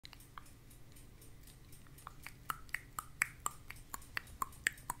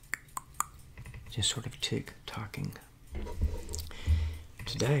just sort of talking.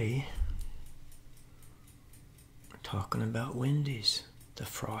 Today, we're talking about Wendy's, the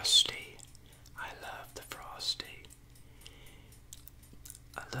Frosty. I love the Frosty.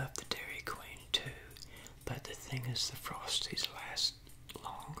 I love the Dairy Queen too, but the thing is the Frosties last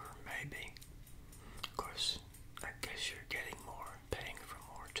longer, maybe. Of course, I guess you're getting more, paying for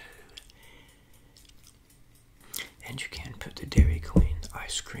more too. And you can put the Dairy Queen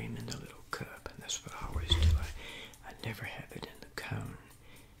ice cream in the little cup, and that's what I always do. I never have it in the cone,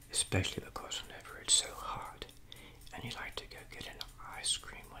 especially because whenever it's so hot, and you like to go get an ice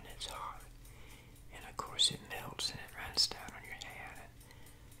cream when it's hot, and of course it melts and it runs down on your hand.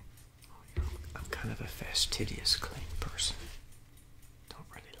 And I'm kind of a fastidious, clean person. Don't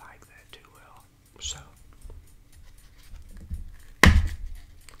really like that too well. So,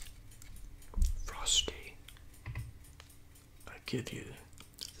 Frosty. I give you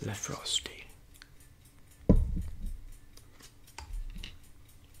Le Frosty.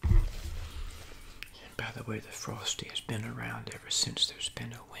 And by the way, the Frosty has been around ever since there's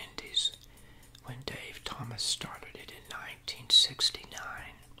been a Wendy's. When Dave Thomas started it in 1969.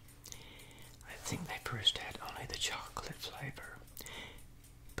 I think they first had only the chocolate flavor.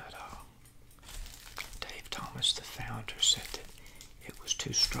 But Dave Thomas, the founder, said that it was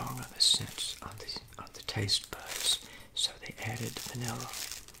too strong of a sense on the taste buds, so they added vanilla.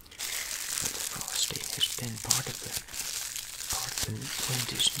 But the Frosty has been part of the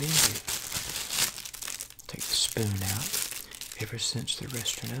Wendy's menu. Take the spoon out ever since the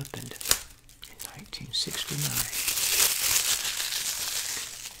restaurant opened in 1969.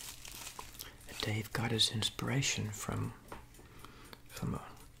 And Dave got his inspiration from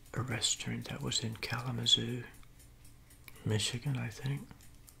a restaurant that was in Kalamazoo, Michigan, I think.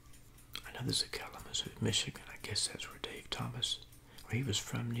 I know there's a Kalamazoo, Michigan. I guess that's where Dave Thomas, where he was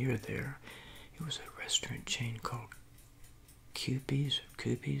from, near there. It was a restaurant chain called Kewpie's,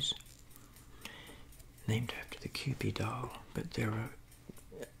 named after the Kewpie doll. But there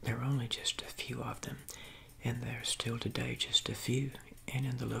are only just a few of them, and there are still today just a few, and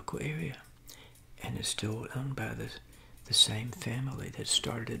in the local area. And it's still owned by the same family that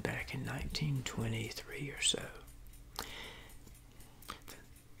started it back in 1923 or so.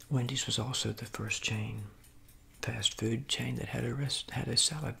 Wendy's was also the first fast food chain that had a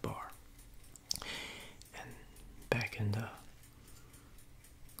salad bar. And back in the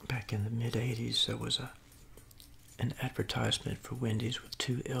mid '80s, there was an advertisement for Wendy's with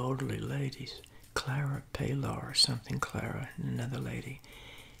two elderly ladies, Clara Palar or something, Clara and another lady,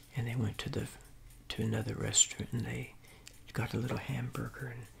 and they went to another restaurant and they got a little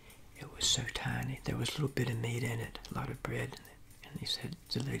hamburger, and it was so tiny. There was a little bit of meat in it, a lot of bread. And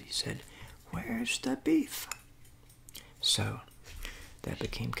the lady said, "Where's the beef?" So that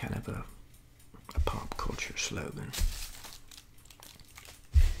became kind of a pop culture slogan.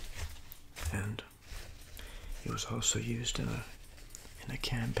 And it was also used in a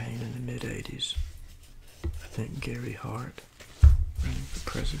campaign in the mid '80s. I think Gary Hart running for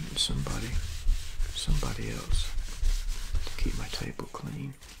president, somebody else, to keep my table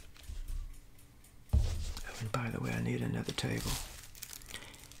clean. Oh, and by the way, I need another table.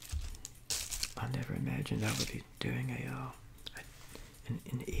 I never imagined I would be doing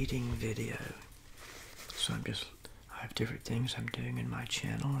an eating video. So I have different things I'm doing in my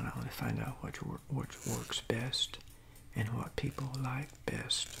channel, and I want to find out what works best and what people like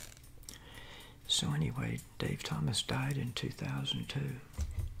best. So anyway, Dave Thomas died in 2002.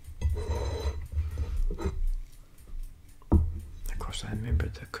 Of course, I remember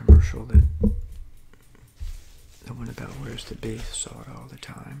the commercial the one about where's the beef, saw it all the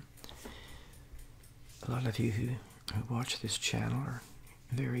time. A lot of you who watch this channel are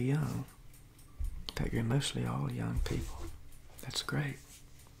very young. In fact, you're mostly all young people. That's great.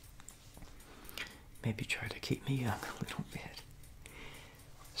 Maybe try to keep me young a little bit.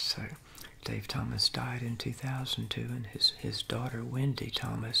 So, Dave Thomas died in 2002, and his daughter, Wendy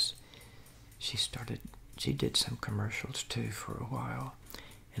Thomas, she did some commercials too for a while.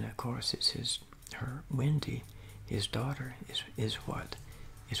 And of course, it's Wendy, his daughter, is what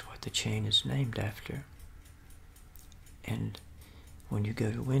the chain is named after. And when you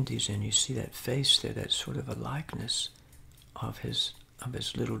go to Wendy's and you see that face there, that's sort of a likeness of his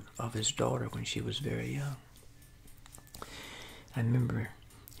daughter when she was very young. I remember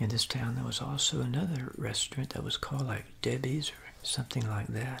in this town there was also another restaurant that was called like Debbie's or something like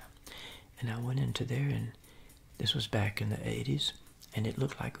that. And I went into there, and this was back in the 80s, and it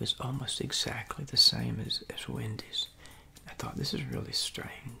looked like it was almost exactly the same as Wendy's. I thought, this is really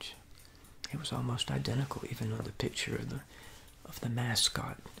strange. It was almost identical, even though the picture of the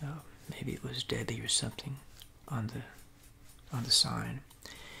mascot maybe it was Debbie or something on the sign.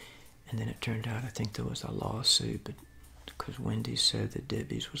 And then it turned out, I think there was a lawsuit, but because Wendy said that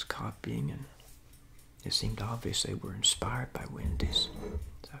Debbie's was copying, and it seemed obvious they were inspired by Wendy's.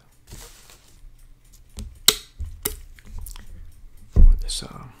 So, for this,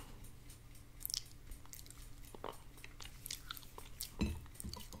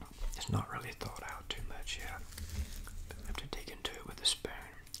 it's not really thought out too much yet. But I have to dig into it with a spoon.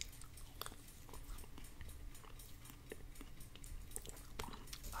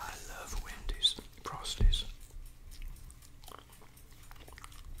 I love Wendy's Frosties.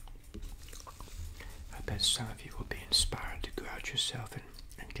 I bet some of you will be inspired to go out yourself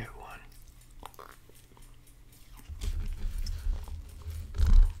and get one.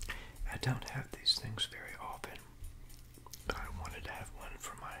 I don't have these things very often, but I wanted to have one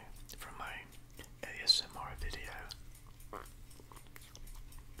for my ASMR video.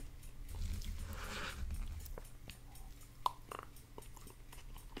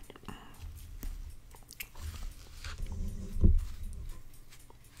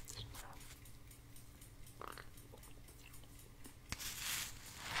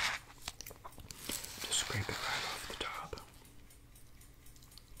 Just scrape it right off the top.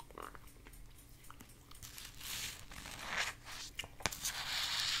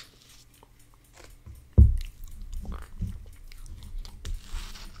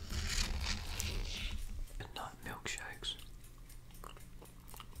 And not milkshakes.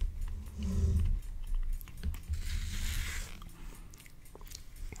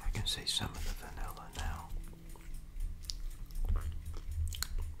 I can see some of the vanilla now.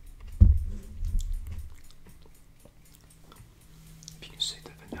 If you can see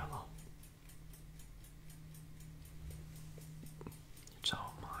the vanilla, it's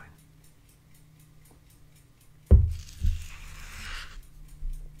all mine.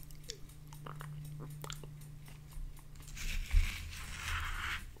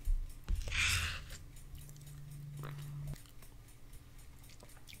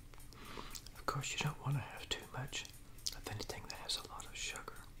 Of course, you don't want to have too much of anything that has a lot of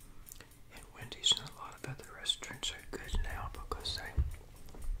sugar. And Wendy's and a lot of other restaurants are good now because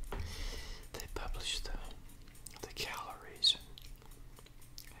they publish the calories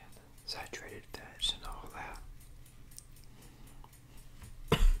and saturated fats and all that.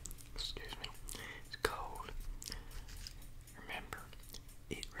 Excuse me. It's cold. Remember,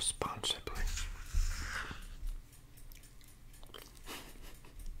 eat responsibly.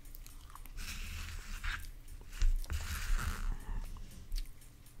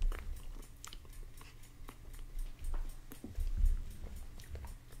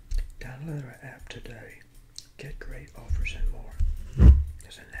 Download our app today. Get great offers and more.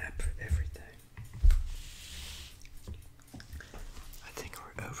 There's an app for everything. I think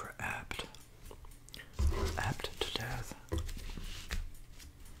we're over-apped. Apped to death.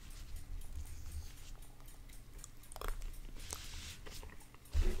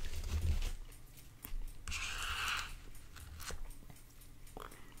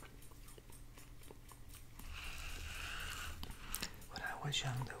 When I was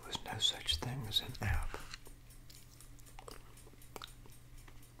young, there was no such thing as an app.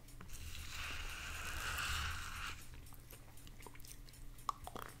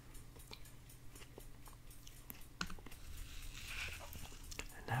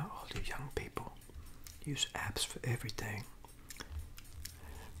 And now all the young people use apps for everything.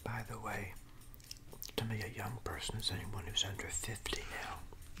 By the way, to me a young person is anyone who's under 50 now.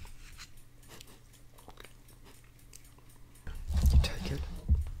 You take it.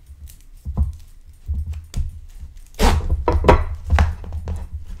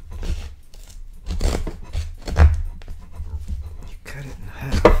 You cut it in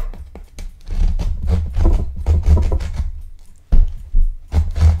half.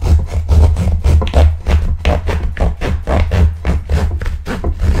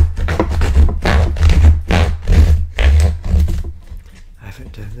 I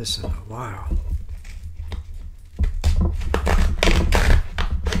haven't done this in a while.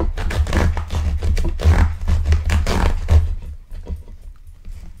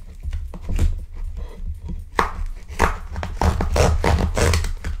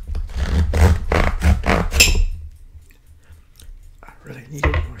 I really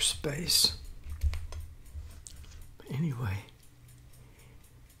needed more space. But anyway,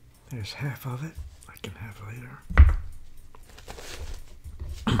 there's half of it I can have later.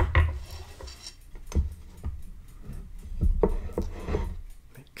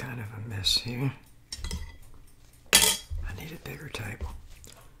 Make kind of a mess here. I need a bigger table.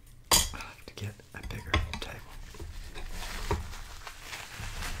 I'll have to get a bigger table.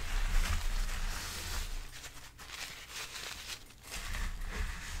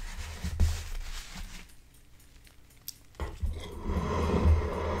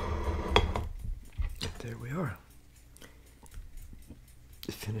 there we are.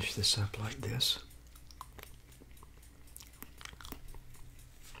 To finish this up like this.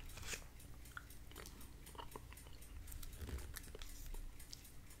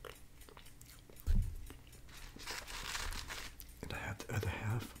 And I have the other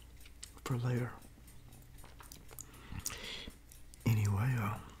half for later. Anyway,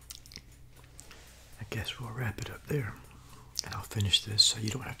 I guess we'll wrap it up there. And I'll finish this so you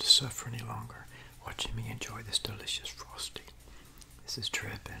don't have to suffer any longer watching me enjoy this delicious Frosty. This is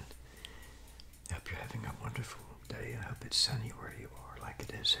Trip, and I hope you're having a wonderful day. I hope it's sunny where you are like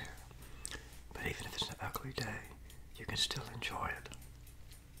it is here. But even if it's an ugly day, you can still enjoy it.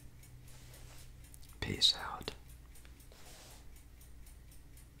 Peace out.